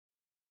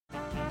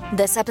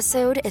This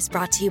episode is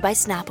brought to you by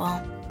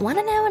Snapple. Want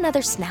to know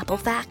another Snapple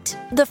fact?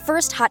 The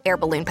first hot air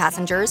balloon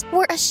passengers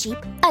were a sheep,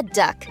 a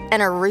duck,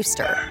 and a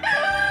rooster.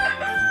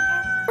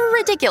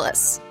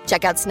 Ridiculous.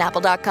 Check out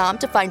Snapple.com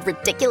to find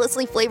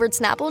ridiculously flavored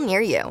Snapple near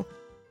you.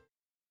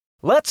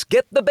 Let's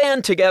get the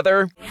band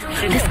together.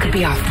 This could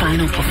be our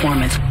final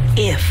performance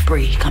if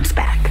Bree comes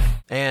back.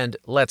 And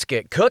let's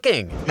get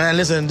cooking. Man,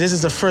 listen, this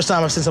is the first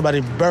time I've seen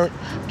somebody burnt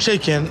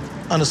chicken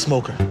on a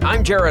smoker.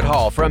 I'm Jared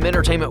Hall from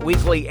Entertainment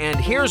Weekly, and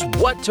here's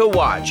what to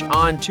watch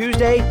on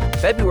Tuesday,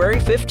 February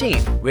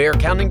 15th. We're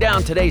counting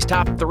down today's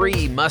top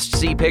 3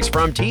 must-see picks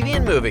from TV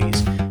and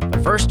movies.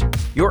 But first,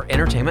 your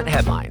entertainment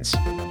headlines.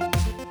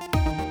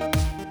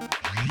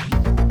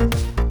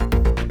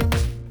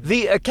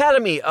 The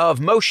Academy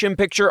of Motion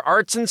Picture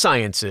Arts and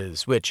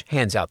Sciences, which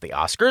hands out the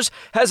Oscars,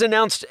 has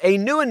announced a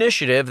new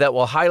initiative that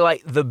will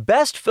highlight the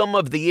best film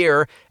of the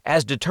year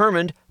as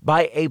determined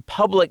by a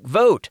public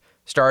vote.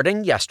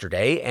 Starting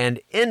yesterday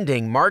and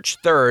ending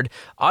March 3rd,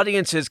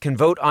 audiences can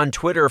vote on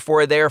Twitter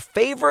for their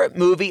favorite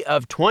movie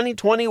of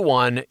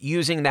 2021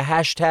 using the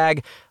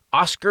hashtag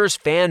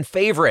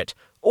OscarsFanFavorite,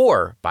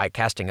 or by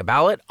casting a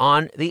ballot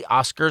on the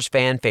Oscars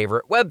Fan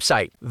Favorite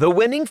website. The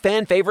winning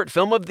Fan Favorite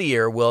Film of the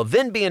Year will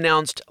then be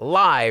announced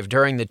live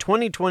during the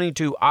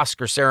 2022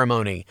 Oscar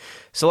ceremony.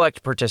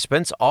 Select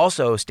participants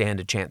also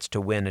stand a chance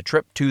to win a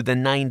trip to the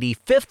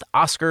 95th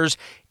Oscars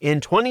in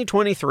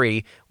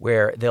 2023,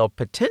 where they'll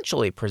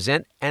potentially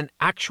present an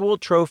actual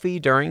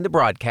trophy during the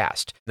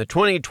broadcast. The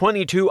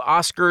 2022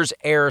 Oscars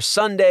air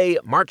Sunday,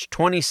 March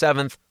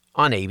 27th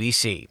on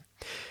ABC.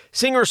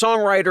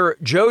 Singer-songwriter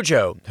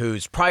JoJo,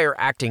 whose prior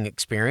acting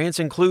experience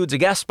includes a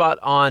guest spot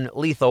on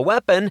Lethal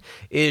Weapon,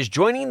 is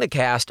joining the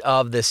cast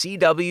of the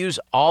CW's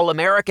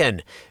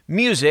All-American.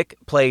 Music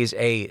plays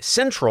a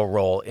central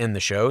role in the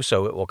show,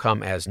 so it will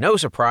come as no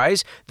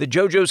surprise that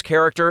JoJo's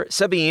character,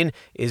 Sabine,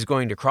 is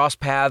going to cross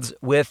paths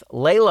with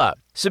Layla.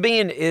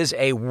 Sabine is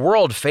a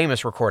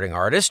world-famous recording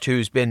artist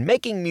who's been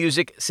making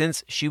music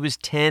since she was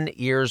 10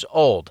 years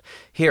old.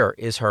 Here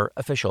is her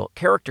official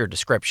character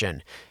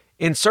description.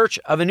 In search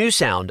of a new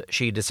sound,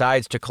 she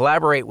decides to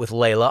collaborate with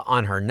Layla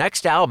on her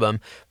next album,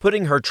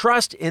 putting her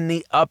trust in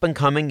the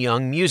up-and-coming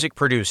young music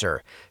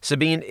producer.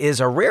 Sabine is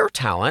a rare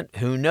talent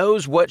who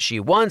knows what she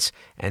wants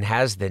and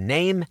has the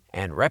name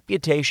and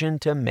reputation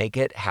to make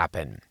it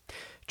happen.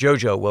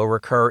 JoJo will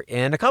recur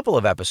in a couple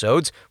of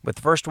episodes, with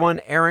the first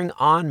one airing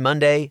on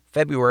Monday,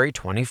 February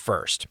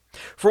 21st.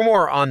 For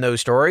more on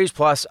those stories,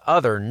 plus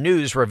other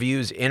news,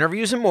 reviews,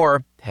 interviews, and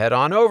more, head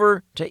on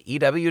over to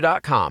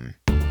EW.com.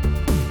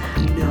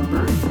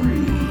 Number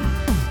 3.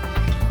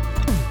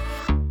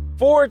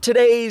 For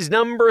today's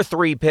number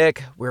 3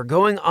 pick, we're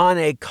going on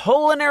a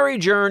culinary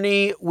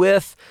journey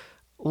with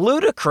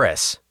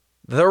Ludacris.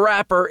 The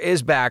rapper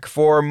is back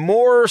for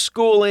more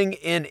schooling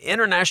in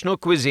international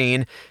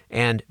cuisine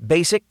and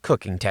basic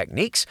cooking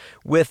techniques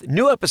with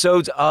new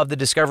episodes of the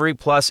Discovery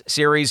Plus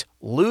series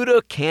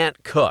Luda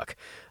Can't Cook.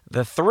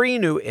 The 3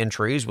 new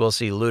entries will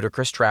see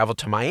Ludacris travel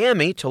to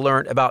Miami to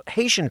learn about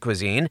Haitian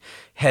cuisine,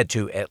 head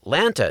to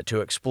Atlanta to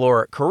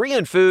explore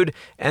Korean food,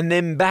 and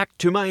then back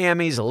to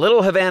Miami's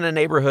Little Havana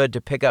neighborhood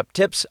to pick up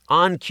tips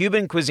on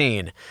Cuban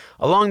cuisine.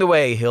 Along the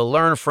way, he'll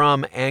learn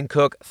from and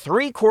cook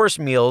 3-course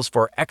meals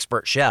for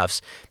expert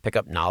chefs, pick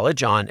up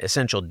knowledge on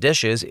essential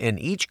dishes in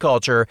each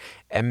culture,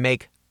 and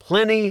make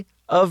plenty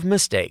of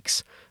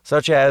mistakes,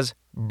 such as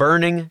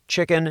burning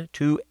chicken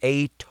to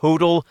a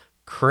total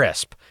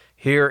crisp.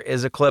 Here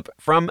is a clip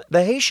from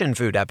the Haitian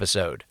food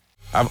episode.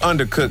 I've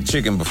undercooked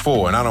chicken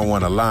before, and I don't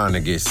want a line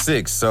to get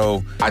sick,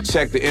 so I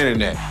checked the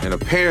internet, and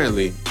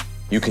apparently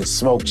you can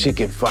smoke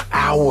chicken for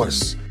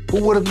hours.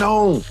 Who would have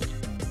known?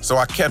 So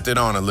I kept it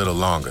on a little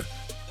longer.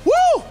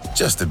 Woo!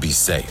 Just to be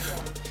safe.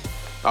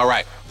 All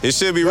right, it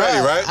should be ready,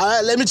 right? All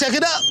right, let me check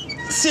it out.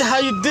 See how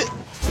you did.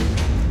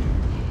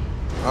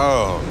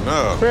 Oh,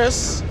 no.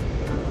 Chris,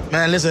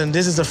 man, listen,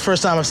 this is the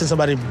first time I've seen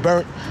somebody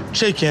burnt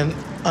chicken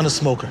on a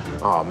smoker.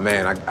 Oh,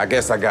 man, I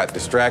guess I got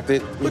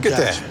distracted. Look at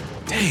that.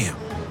 Damn.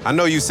 I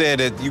know you said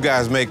that you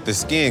guys make the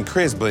skin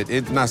crisp, but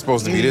it's not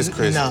supposed to be this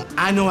crisp. No,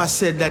 I know I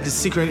said that the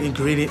secret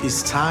ingredient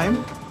is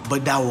thyme,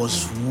 but that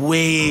was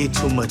way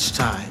too much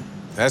time.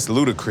 That's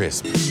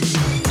ludicrous.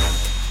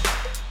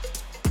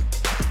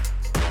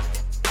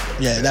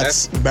 Yeah,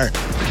 that's burnt.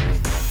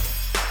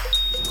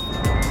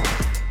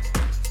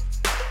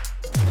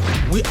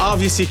 We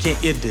obviously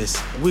can't eat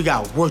this. We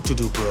got work to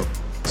do, bro.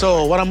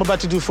 So what I'm about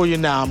to do for you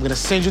now, I'm gonna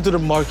send you to the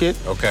market.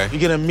 Okay.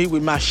 You're gonna meet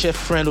with my chef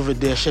friend over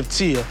there, Chef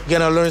Tia. You're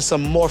gonna learn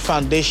some more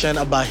foundation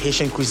about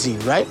Haitian cuisine,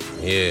 right?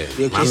 Yeah.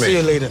 Okay, see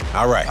you later.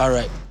 All right. All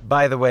right.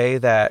 By the way,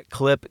 that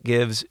clip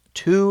gives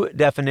 2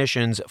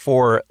 definitions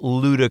for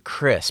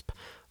ludicrisp.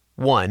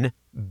 1,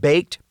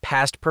 baked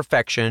past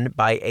perfection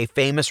by a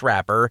famous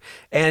rapper,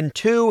 and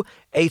 2,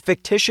 a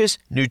fictitious,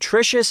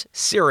 nutritious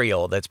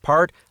cereal that's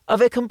part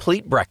of a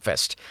complete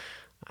breakfast.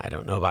 I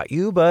don't know about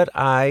you, but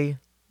I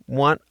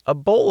want a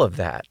bowl of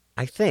that,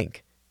 I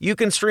think. You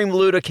can stream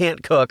Luda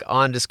Can't Cook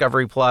on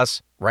Discovery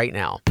Plus right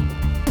now.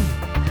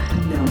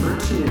 Number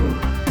 2.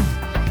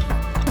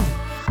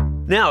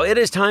 Now, it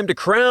is time to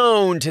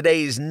crown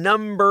today's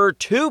number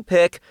 2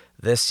 pick,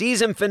 the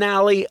season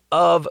finale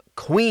of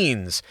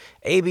Queens.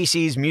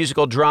 ABC's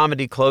musical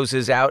dramedy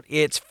closes out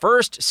its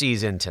first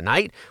season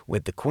tonight,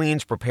 with the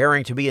Queens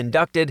preparing to be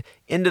inducted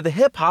into the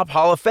Hip Hop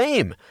Hall of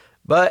Fame.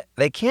 But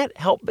they can't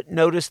help but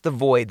notice the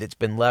void that's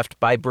been left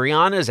by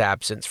Brianna's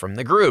absence from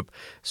the group,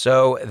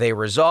 so they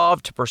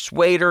resolve to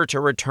persuade her to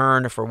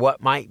return for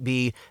what might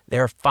be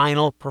their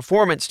final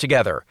performance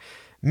together.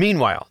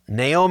 Meanwhile,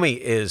 Naomi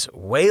is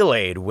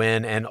waylaid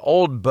when an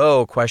old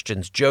beau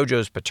questions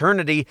JoJo's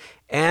paternity,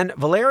 and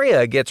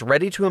Valeria gets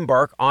ready to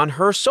embark on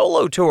her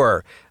solo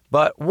tour,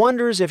 but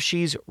wonders if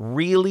she's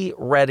really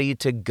ready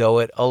to go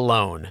it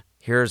alone.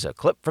 Here's a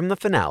clip from the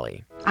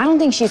finale. I don't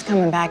think she's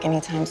coming back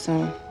anytime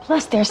soon.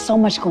 Plus, there's so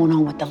much going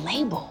on with the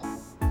label.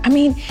 I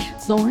mean,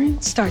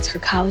 Lauren starts her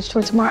college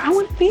tour tomorrow. I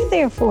want to be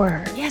there for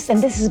her. Yes,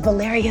 and this is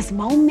Valeria's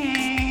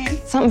moment.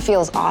 Something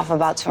feels off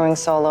about touring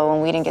solo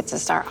when we didn't get to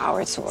start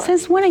our tour.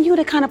 Since when are you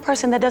the kind of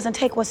person that doesn't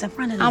take what's in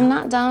front of them? I'm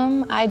not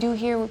dumb. I do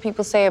hear what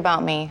people say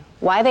about me.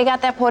 Why they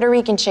got that Puerto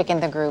Rican chick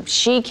in the group.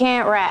 She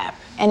can't rap.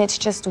 And it's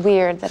just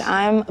weird that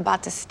I'm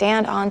about to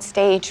stand on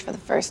stage for the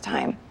first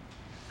time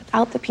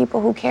without the people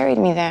who carried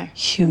me there.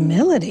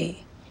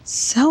 Humility.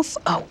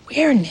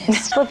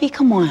 Self-awareness. Fluffy,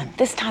 come on.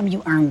 This time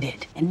you earned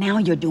it. And now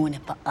you're doing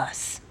it for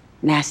us.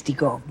 Nasty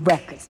Girl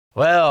Records.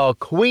 Well,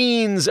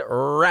 Queens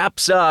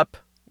wraps up,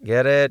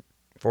 get it,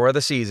 for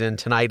the season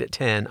tonight at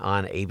 10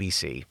 on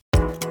ABC.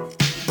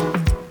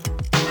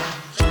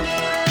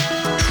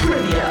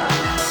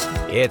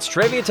 It's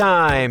trivia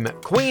time.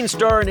 Queen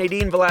star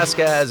Nadine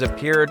Velasquez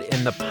appeared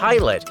in the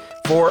pilot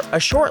for a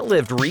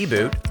short-lived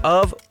reboot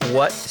of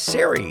what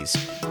series?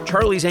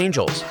 Charlie's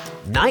Angels,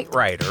 Knight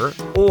Rider,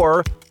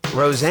 or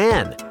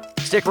Roseanne?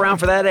 Stick around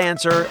for that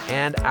answer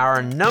and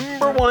our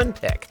number 1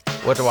 pick.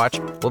 What to watch?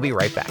 We'll be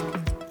right back.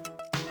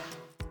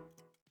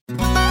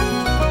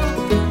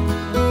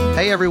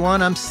 Hey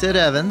everyone, I'm Sid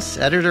Evans,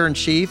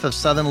 editor-in-chief of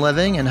Southern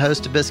Living and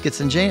host of Biscuits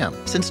and Jam.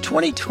 Since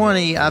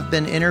 2020, I've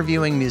been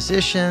interviewing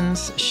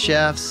musicians,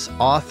 chefs,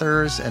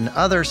 authors, and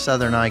other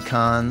Southern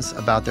icons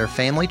about their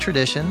family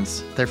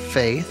traditions, their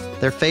faith,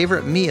 their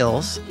favorite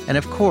meals, and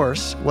of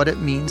course, what it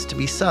means to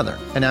be Southern.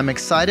 And I'm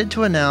excited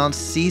to announce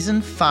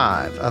Season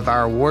 5 of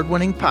our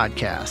award-winning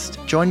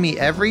podcast. Join me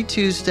every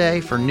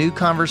Tuesday for new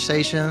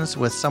conversations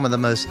with some of the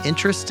most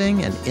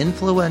interesting and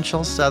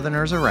influential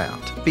Southerners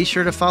around. Be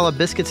sure to follow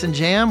Biscuits and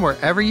Jam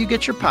wherever you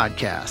get your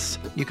podcasts.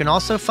 You can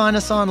also find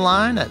us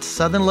online at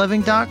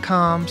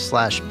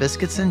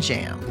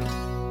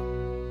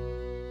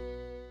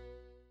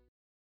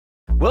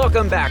southernliving.com/biscuitsandjam.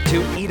 Welcome back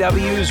to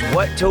EW's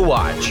What to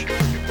Watch.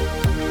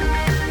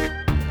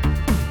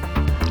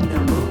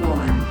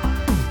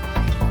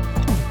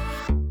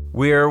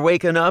 We're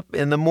waking up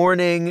in the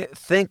morning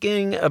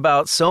thinking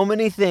about so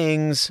many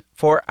things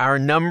for our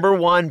number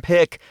 1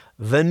 pick,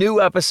 the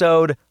new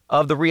episode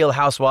of The Real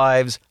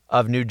Housewives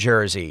of New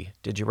Jersey.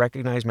 Did you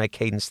recognize my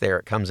cadence there?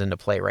 It comes into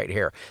play right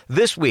here.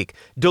 This week,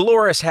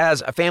 Dolores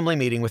has a family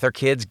meeting with her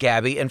kids,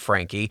 Gabby and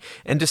Frankie,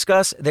 and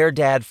discuss their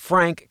dad,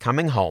 Frank,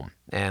 coming home.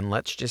 And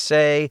let's just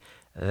say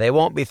they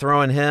won't be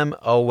throwing him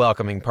a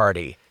welcoming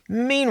party.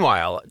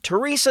 Meanwhile,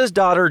 Teresa's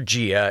daughter,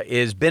 Gia,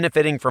 is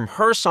benefiting from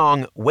her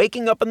song,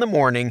 Waking Up in the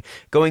Morning,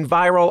 going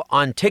viral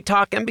on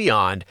TikTok and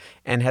beyond,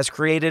 and has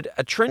created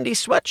a trendy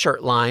sweatshirt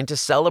line to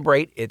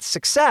celebrate its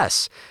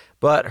success.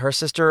 But her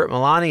sister,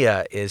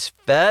 Melania, is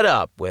fed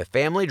up with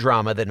family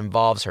drama that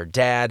involves her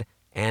dad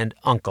and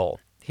uncle.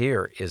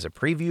 Here is a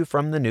preview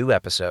from the new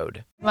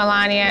episode.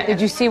 Melania, did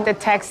you see the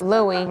text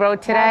Louie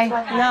wrote today?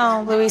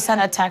 No, Louie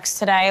sent a text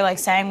today,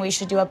 saying we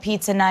should do a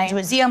pizza night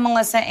with Zio,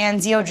 Melissa, and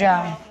Zio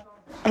Joe.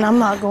 And I'm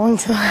not going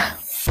to.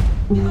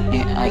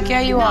 Yeah,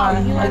 you are.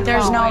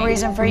 There's no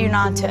reason for you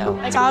not to.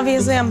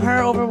 Obviously, I'm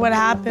hurt over what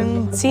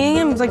happened. Seeing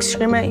him,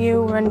 scream at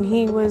you when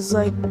he was,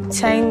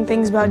 saying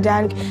things about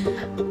Dad,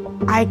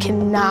 I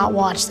cannot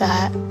watch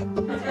that.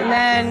 And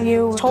then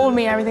you told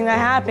me everything that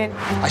happened.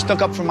 I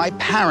stuck up for my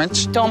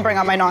parents. Don't bring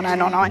up my nonna.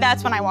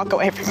 That's when I walk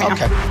away from you.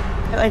 Okay.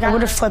 I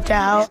would have flipped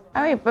out.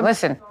 All right, but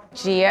listen,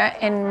 Gia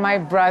and my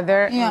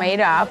brother made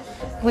up.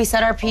 We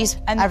said our piece,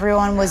 and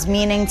everyone was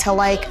meaning to,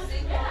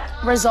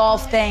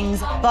 resolve things,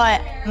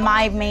 but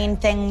my main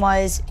thing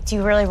was, do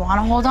you really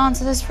want to hold on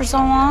to this for so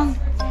long?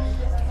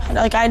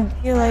 I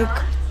feel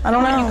I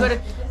don't know,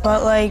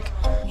 but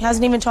he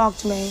hasn't even talked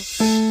to me.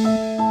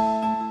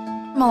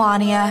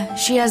 Melania,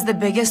 she has the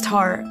biggest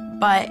heart,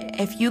 but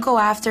if you go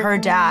after her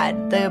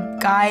dad, the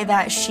guy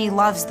that she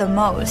loves the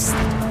most.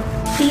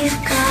 Please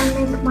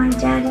God, make my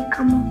daddy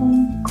come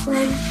home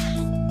quick.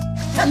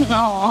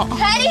 No.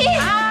 Hey!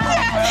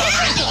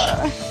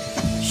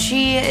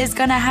 She is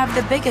gonna have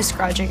the biggest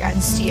grudge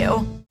against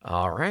you.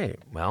 All right.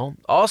 Well,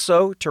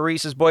 also,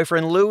 Teresa's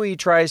boyfriend Louie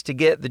tries to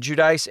get the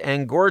Giudice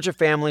and Gorgia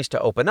families to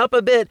open up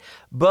a bit,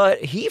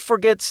 but he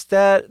forgets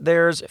that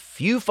there's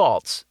few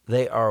faults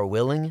they are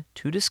willing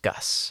to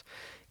discuss.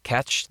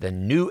 Catch the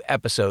new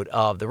episode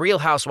of The Real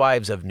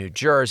Housewives of New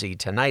Jersey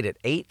tonight at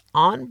 8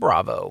 on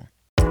Bravo.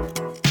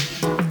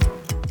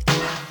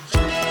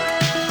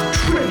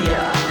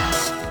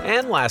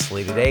 And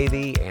lastly today,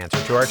 the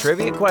answer to our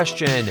trivia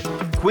question.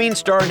 Queen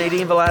star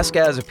Nadine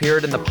Velasquez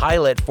appeared in the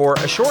pilot for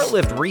a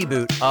short-lived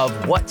reboot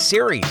of what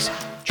series?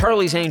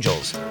 Charlie's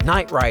Angels,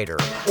 Knight Rider,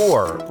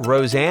 or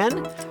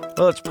Roseanne?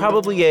 Well, it's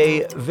probably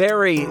a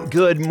very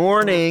good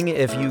morning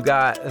if you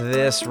got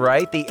this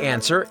right. The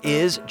answer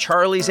is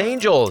Charlie's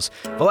Angels.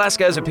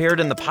 Velasquez appeared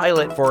in the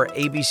pilot for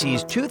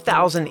ABC's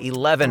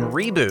 2011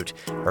 reboot.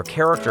 Her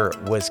character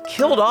was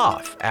killed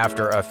off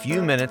after a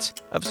few minutes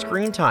of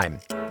screen time.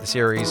 The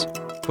series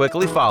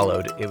quickly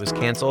followed. It was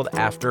canceled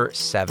after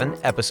 7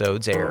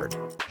 episodes aired.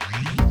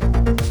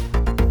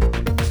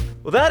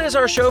 Well, that is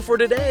our show for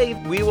today.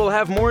 We will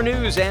have more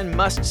news and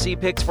must-see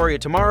picks for you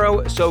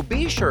tomorrow, so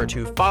be sure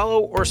to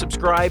follow or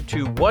subscribe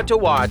to What to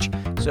Watch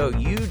so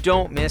you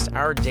don't miss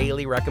our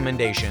daily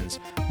recommendations,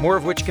 more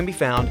of which can be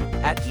found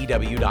at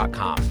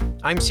EW.com.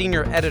 I'm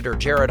Senior Editor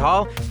Jared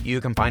Hall.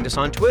 You can find us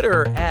on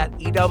Twitter at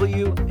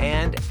EW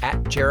and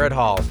at Jared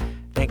Hall.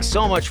 Thanks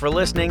so much for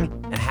listening,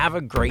 and have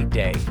a great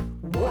day.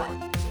 What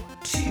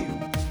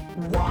to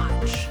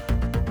Watch?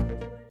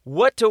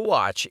 What to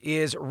Watch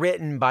is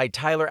written by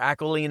Tyler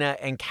Aquilina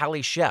and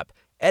Callie Shep,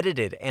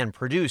 edited and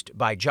produced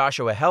by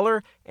Joshua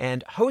Heller,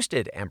 and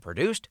hosted and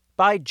produced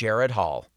by Jared Hall.